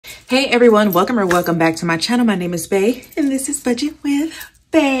Hey everyone, welcome back to my channel. My name is Bay and this is Budget with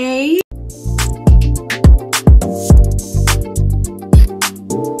Bay.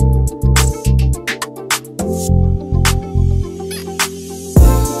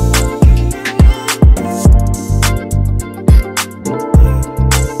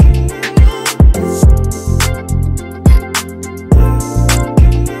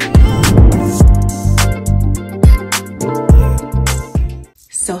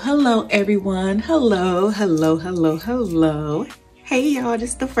 So hello everyone, hello. Hey y'all,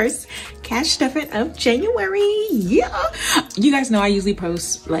 this is the first cash stuffing of January. Yeah, you guys know I usually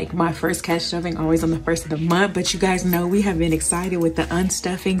post like my first cash stuffing always on the first of the month, but you guys know we have been excited with the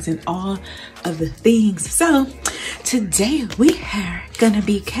unstuffings and all of the things. So today we are gonna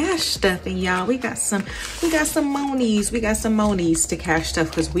be cash stuffing, y'all. We got some monies to cash stuff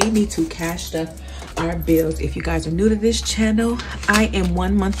because we need to cash stuff our bills. If you guys are new to this channel, I am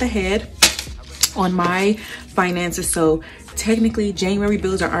 1 month ahead on my finances, so technically January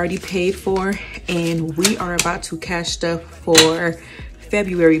bills are already paid for and we are about to cash stuff for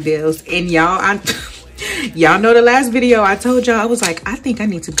February bills. And y'all, y'all know the last video I told y'all I was like, I think I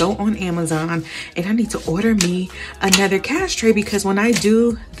need to go on Amazon and I need to order me another cash tray because when I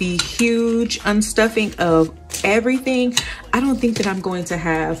do the huge unstuffing of everything, I don't think that I'm going to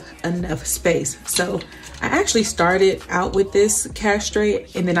have enough space. So I actually started out with this cash tray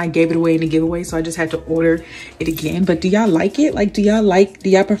and then I gave it away in a giveaway, so I just had to order it again. But do y'all like it? Like, do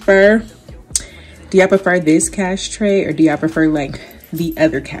y'all prefer this cash tray or do y'all prefer like the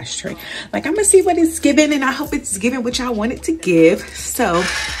other cash tray? Like, I'm gonna see what it's giving and I hope it's giving what y'all want it to give. So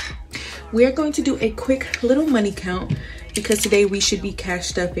we're going to do a quick little money count because today we should be cash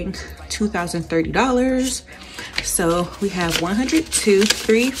stuffing $2,030. So we have 100, 2,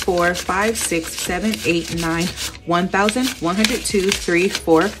 3, 4, 5, 6, 7, 8, 9, 1,000, 102, 3,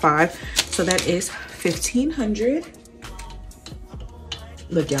 4, 5. So that is 1,500.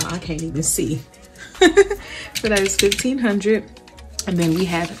 Look, y'all, I can't even see. So that is 1,500. And then we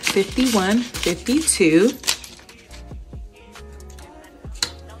have 51, 52.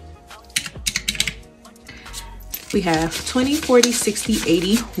 We have 20, 40, 60,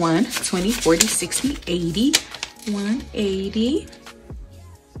 80, 1, 20, 40, 60, 80, 180.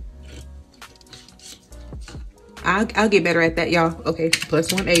 I'll get better at that, y'all. Okay,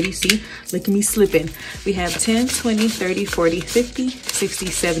 plus 180. See, look at me slipping. We have 10, 20, 30, 40, 50, 60,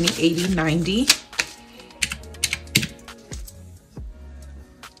 70, 80, 90.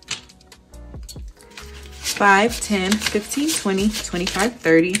 Five, 10, 15, 20, 25,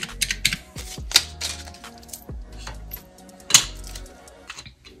 30.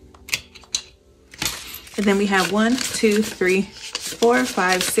 And then we have 1, 2, 3, 4,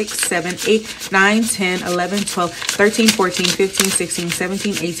 5, 6, 7, 8, 9, 10, 11, 12, 13, 14, 15, 16,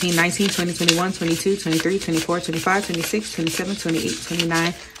 17, 18, 19, 20, 21, 22, 23, 24, 25, 26, 27, 28,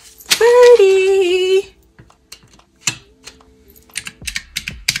 29, 30.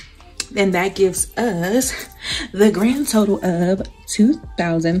 And that gives us the grand total of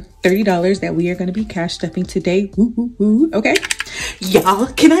 $2,030 that we are going to be cash stuffing today. Woo, woo, woo. Okay, y'all,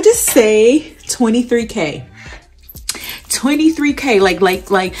 can I just say 23K? 23K,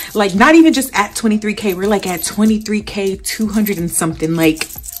 like not even just at 23K, we're like at 23K 200 and something. Like,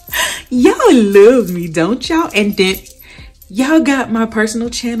 y'all love me, don't y'all? And then y'all got my personal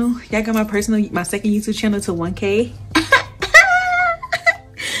channel, my second YouTube channel to 1K.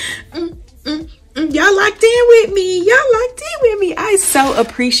 Y'all locked in with me. I so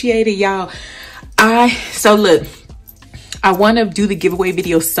appreciate it, y'all. So look, I want to do the giveaway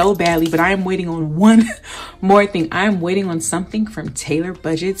video so badly, but I am waiting on one more thing. I am waiting on something from Taylor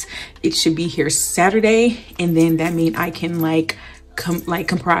Budgets. It should be here Saturday, and then that means I can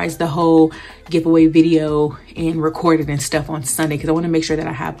comprise the whole giveaway video and record it and stuff on Sunday, because I want to make sure that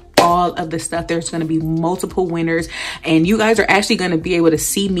I have all of the stuff. There's going to be multiple winners and you guys are actually going to be able to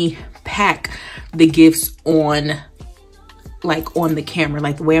see me pack the gifts on the camera,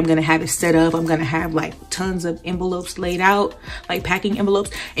 like the way I'm gonna have it set up. I'm gonna have like tons of envelopes laid out, like packing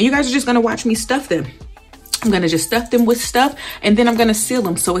envelopes, and you guys are just gonna watch me stuff them. I'm gonna just stuff them with stuff and then I'm gonna seal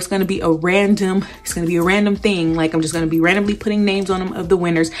them. So it's gonna be a random thing. Like, I'm just gonna be randomly putting names on them of the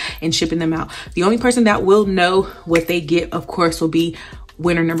winners and shipping them out. The only person that will know what they get, of course, will be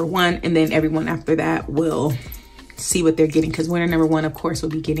winner number 1, and then everyone after that will see what they're getting, because winner number 1, of course, will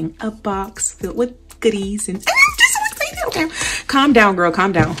be getting a box filled with goodies. And okay, calm down, girl,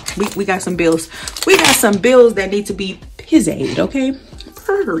 calm down. We got some bills. We got some bills that need to be paid, okay?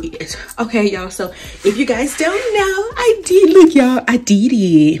 Period. Okay, y'all, so if you guys don't know, I did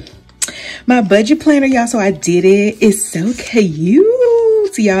it. My budget planner, y'all, so I did it. It's so cute.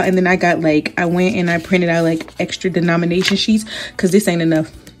 to y'all. And then I got like, I went and I printed out like extra denomination sheets because this ain't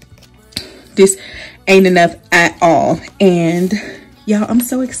enough. This ain't enough at all. And y'all, I'm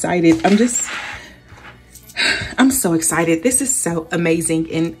so excited. I'm so excited. This is so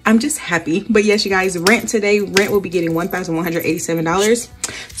amazing and I'm just happy. But yes, you guys, rent today, rent will be getting $1,187.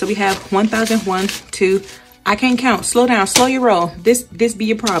 So we have 1,001, 2, I can't count. Slow down, slow your roll. This be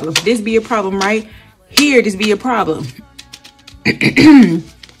your problem. This be your problem right here. This be your problem.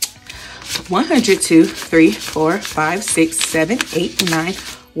 100, 2, 3, 4, 5, 6, 7, 8, 9,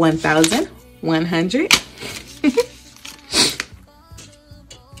 1,100.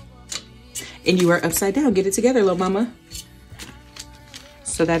 And you are upside down. Get it together, little mama.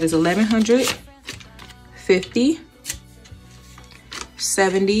 So that is 1,100, 50,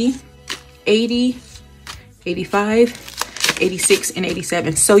 70, 80, 85, 86, and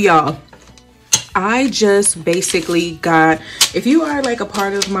 87. So y'all, I just basically got, if you are like a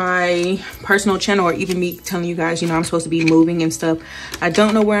part of my personal channel or even me telling you guys, you know, I'm supposed to be moving and stuff. I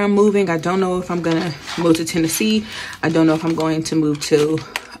don't know where I'm moving. I don't know if I'm gonna move to Tennessee. I don't know if I'm going to move to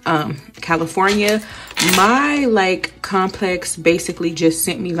California. My like complex basically just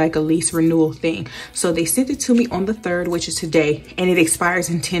sent me like a lease renewal thing. So they sent it to me on the 3rd, which is today, and it expires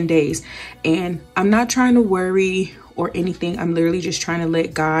in 10 days. And I'm not trying to worry or anything. I'm literally just trying to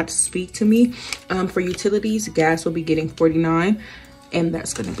let God speak to me. For utilities, gas will be getting $49, and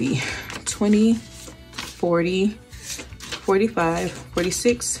that's going to be 20, 40, 45,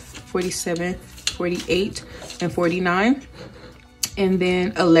 46, 47, 48, and 49. And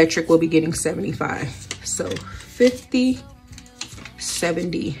then electric will be getting 75. So 50,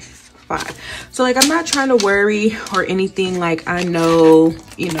 75. So like, I'm not trying to worry or anything. Like, I know,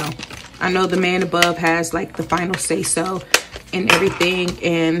 you know, I know the man above has like the final say so and everything.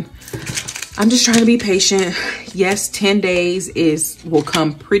 And I'm just trying to be patient. Yes, 10 days will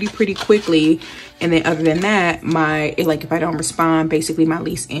come pretty quickly. And then other than that, like if I don't respond, basically my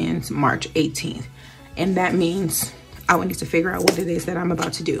lease ends March 18th. And that means I would need to figure out what it is that I'm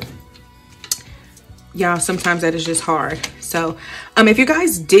about to do. Y'all, sometimes that is just hard. So if you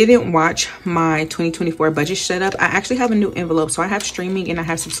guys didn't watch my 2024 budget setup, I actually have a new envelope. So I have streaming and I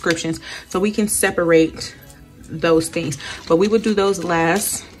have subscriptions, so we can separate those things, but we will do those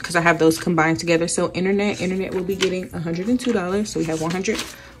last because I have those combined together. So internet will be getting $102. So we have 100,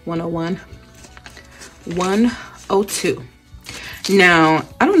 101, 102. Now,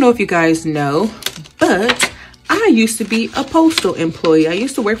 I don't know if you guys know, but I used to be a postal employee. I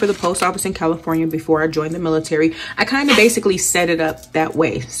used to work for the post office in California before I joined the military. I kind of basically set it up that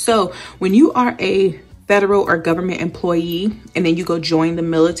way. So when you are a federal or government employee and then you go join the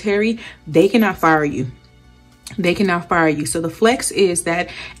military, they cannot fire you. They cannot fire you. So the flex is that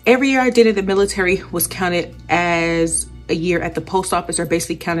every year I did in the military was counted as a year at the post office, or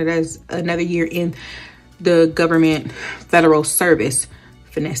basically counted as another year in the government federal service.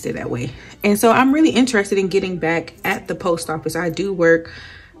 Finessed it that way. And so I'm really interested in getting back at the post office. I do work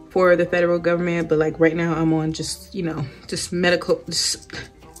for the federal government, but like right now I'm on just, you know, just medical,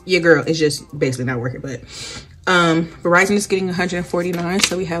 your girl is just basically not working. But Verizon is getting 149.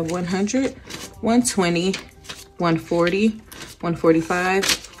 So we have 100, 120, 140, 145,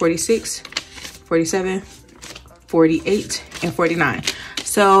 46, 47, 48, and 49.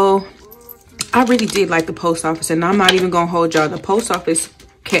 So I really did like the post office, and I'm not even gonna hold y'all. The post office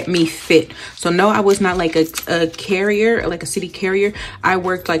kept me fit. So no, I was not like a carrier, like a city carrier. I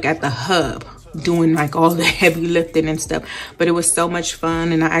worked like at the hub doing like all the heavy lifting and stuff, but it was so much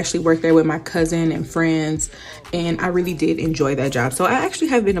fun. And I actually worked there with my cousin and friends, and I really did enjoy that job. So I actually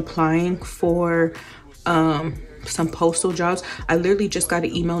have been applying for some postal jobs. I literally just got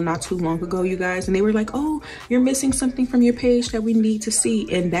an email not too long ago, you guys, and they were like, oh, you're missing something from your page that we need to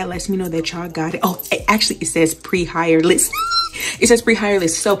see. And that lets me know that y'all got it. Oh, actually it says pre-hire list. It says pre-hire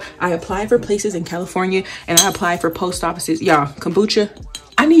list. So I applied for places in California, and I applied for post offices. Y'all, kombucha,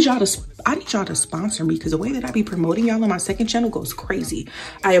 I need y'all to sponsor me, because the way that I be promoting y'all on my second channel goes crazy.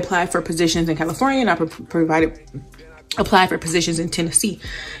 I applied for positions in California, and I applied for positions in Tennessee.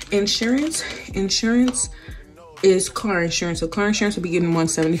 Insurance is car insurance. So car insurance will be getting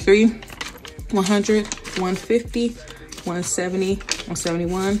 173, 100, 150, 170,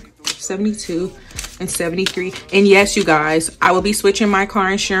 171, 72, and 73. And yes, you guys, I will be switching my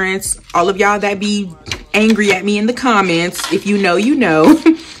car insurance. All of y'all that be angry at me in the comments, if you know, you know.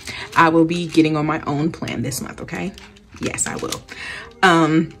 I will be getting on my own plan this month, okay? Yes, I will.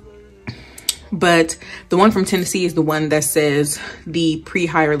 But the one from Tennessee is the one that says the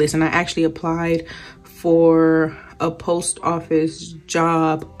pre-hire list, and I actually applied for a post office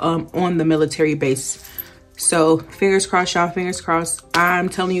job on the military base. So fingers crossed, y'all, fingers crossed. I'm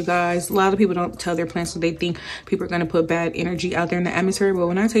telling you guys, a lot of people don't tell their plants, so they think people are going to put bad energy out there in the atmosphere. But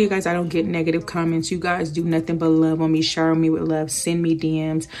when I tell you guys I don't get negative comments, you guys do nothing but love on me, shower me with love, send me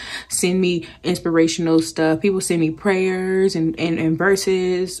DMs, send me inspirational stuff. People send me prayers and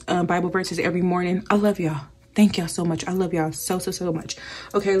verses, Bible verses every morning. I love y'all. Thank y'all so much. I love y'all so much.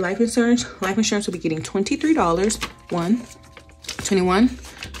 Okay, life insurance will be getting $23. 1, 21,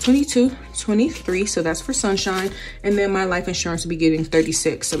 22, 23, so that's for Sunshine. And then my life insurance will be getting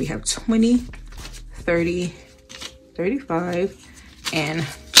 36. So we have 20, 30, 35, and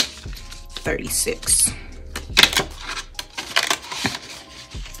 36.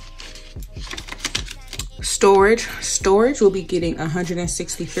 Storage will be getting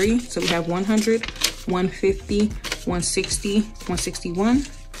 163. So we have 100, 150, 160, 161,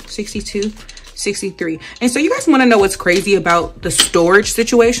 62, 63. And so you guys want to know what's crazy about the storage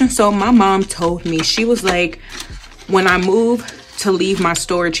situation? So my mom told me, she was like, when I move, to leave my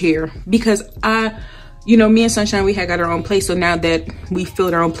storage here, because you know, me and Sunshine, we had got our own place. So now that we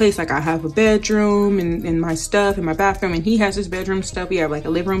filled our own place, like I have a bedroom and my stuff in my bathroom, and he has his bedroom stuff. We have like a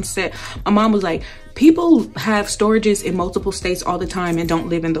living room set. My mom was like, people have storages in multiple states all the time and don't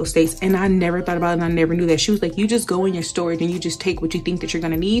live in those states. And I never thought about it, and I never knew that. She was like, you just go in your storage and you just take what you think that you're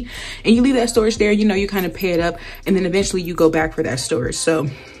gonna need, and you leave that storage there. You know, you kind of pay it up, and then eventually you go back for that storage. So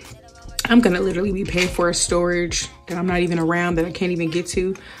I'm gonna literally be paying for a storage that I'm not even around, that I can't even get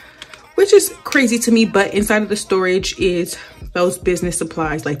to, which is crazy to me. But inside of the storage is those business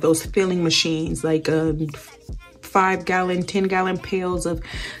supplies, like those filling machines, like 5-gallon, 10-gallon pails of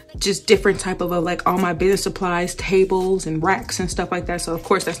just different type of like all my business supplies, tables and racks and stuff like that. So of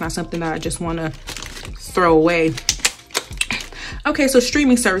course that's not something that I just want to throw away. Okay, so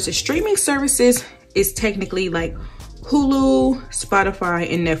streaming services is technically like Hulu, Spotify,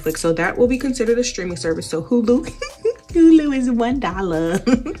 and Netflix. So that will be considered a streaming service. So Hulu Hulu is $1.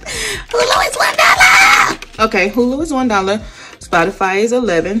 Hulu is $1. Okay, Hulu is $1. Spotify is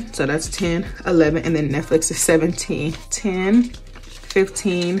 11, so that's 10, 11, and then Netflix is 17. 10,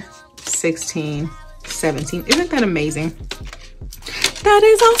 15, 16, 17. Isn't that amazing? That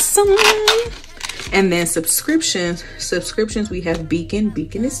is awesome. And then subscriptions, we have Beacon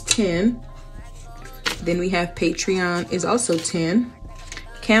is 10. Then we have Patreon is also 10.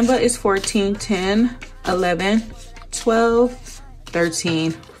 Canva is 14, 10, 11, 12,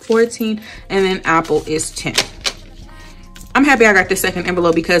 13, 14, and then Apple is 10. I'm happy I got the second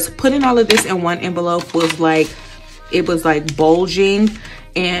envelope, because putting all of this in one envelope was like, it was like bulging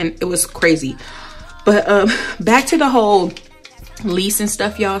and it was crazy. But back to the whole lease and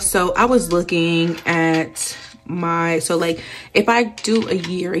stuff, y'all. So I was looking at so like if I do a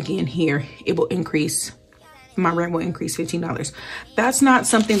year again here, it will increase, my rent will increase $15. That's not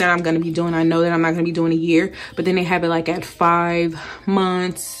something that I'm going to be doing. I know that I'm not going to be doing a year, but then they have it like at 5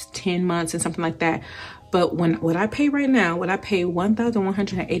 months, 10 months, and something like that. But what I pay right now, what I pay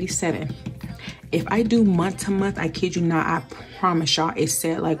 $1,187. If I do month to month, I kid you not, I promise y'all, it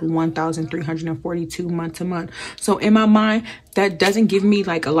said like $1,342 month to month. So in my mind, that doesn't give me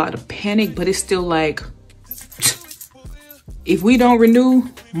like a lot of panic, but it's still like, if we don't renew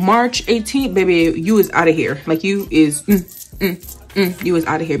March 18th, baby, you is out of here. Like you is, you is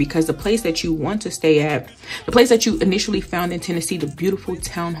out of here, because the place that you want to stay at, the place that you initially found in Tennessee, the beautiful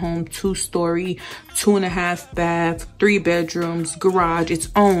townhome, 2-story, 2.5 bath, 3 bedrooms, garage, its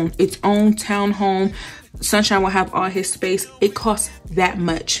own townhome. Sunshine will have all his space. It costs that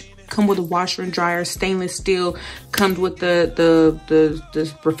much. Come with a washer and dryer, stainless steel, comes with the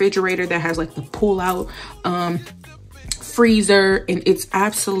refrigerator that has like the pull out freezer, and it's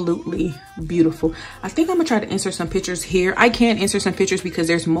absolutely beautiful. I think I'm gonna try to insert some pictures here. I can't insert some pictures because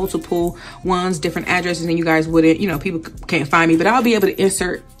there's multiple ones, different addresses, and you guys wouldn't, you know, people can't find me, but I'll be able to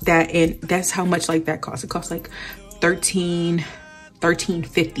insert that. And that's how much like that costs. It costs like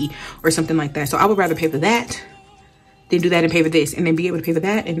 $13.50 or something like that. So I would rather pay for that than do that and pay for this, and then be able to pay for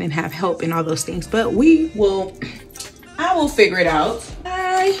that and then have help and all those things. But I will figure it out.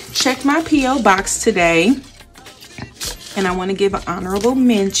 I checked my PO box today, and I want to give an honorable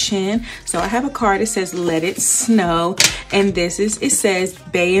mention. So I have a card that says "Let It Snow," and it says,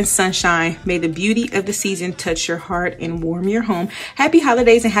 "Bay and Sunshine, may the beauty of the season touch your heart and warm your home. Happy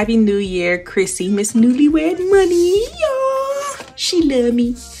holidays and happy new year, Chrissy, Miss Newlywed Money." Y'all, she love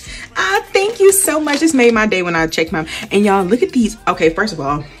me. Thank you so much. This made my day when I checked my, and y'all look at these. Okay, first of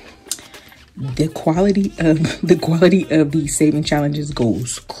all, the quality of these saving challenges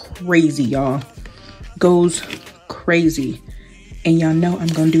goes crazy, y'all. Goes crazy. And y'all know I'm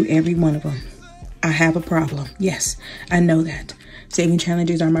gonna do every one of them. I have a problem. Yes, I know that. Saving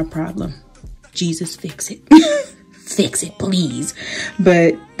challenges are my problem. Jesus, fix it. Fix it, please.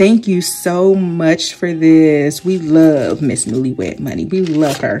 But thank you so much for this. We love Miss Newlywed Money. We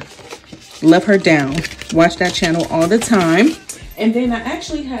love her. Love her down. Watch that channel all the time. And then I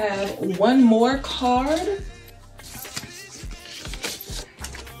actually have one more card.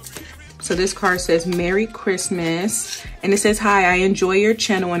 So this card says, Merry Christmas. And it says, hi, I enjoy your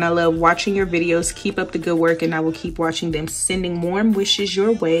channel and I love watching your videos. Keep up the good work and I will keep watching them. Sending warm wishes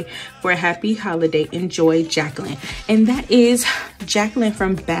your way for a happy holiday. Enjoy, Jacqueline. And that is Jacqueline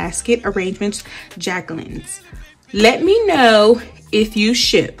from Basket Arrangements, Jacqueline's. Let me know if you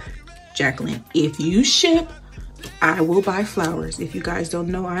ship, Jacqueline. If you ship, I will buy flowers. If you guys don't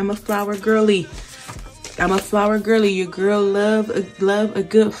know, I'm a flower girly. I'm a flower girly. Your girl love a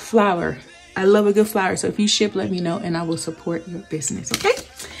good flower. I love a good flower. So if you ship, let me know and I will support your business, okay?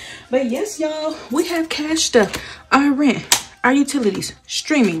 But yes, y'all, we have cash stuff, our rent, our utilities,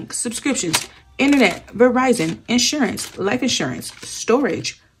 streaming, subscriptions, internet, Verizon, insurance, life insurance,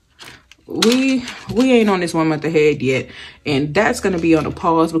 storage. We ain't on this 1 month ahead yet. And that's going to be on a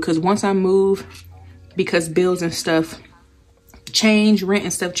pause because once I move, because bills and stuff change, rent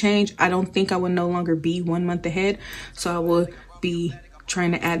and stuff change, I don't think I will no longer be 1 month ahead. So I will be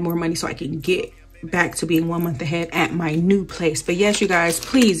trying to add more money so I can get back to being 1 month ahead at my new place. But yes, you guys,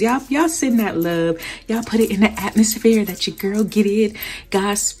 please, y'all send that love. Y'all put it in the atmosphere that your girl get it.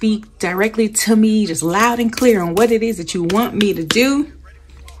 God speak directly to me, just loud and clear on what it is that you want me to do.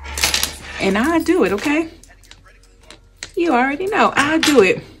 And I'll do it, okay? You already know, I'll do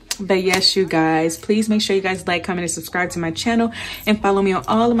it. But yes, you guys, please make sure you guys like, comment, and subscribe to my channel and follow me on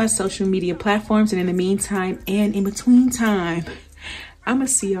all of my social media platforms. And in the meantime and in between time, I'm gonna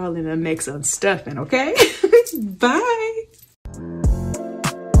see y'all in the next unstuffing, okay? Bye.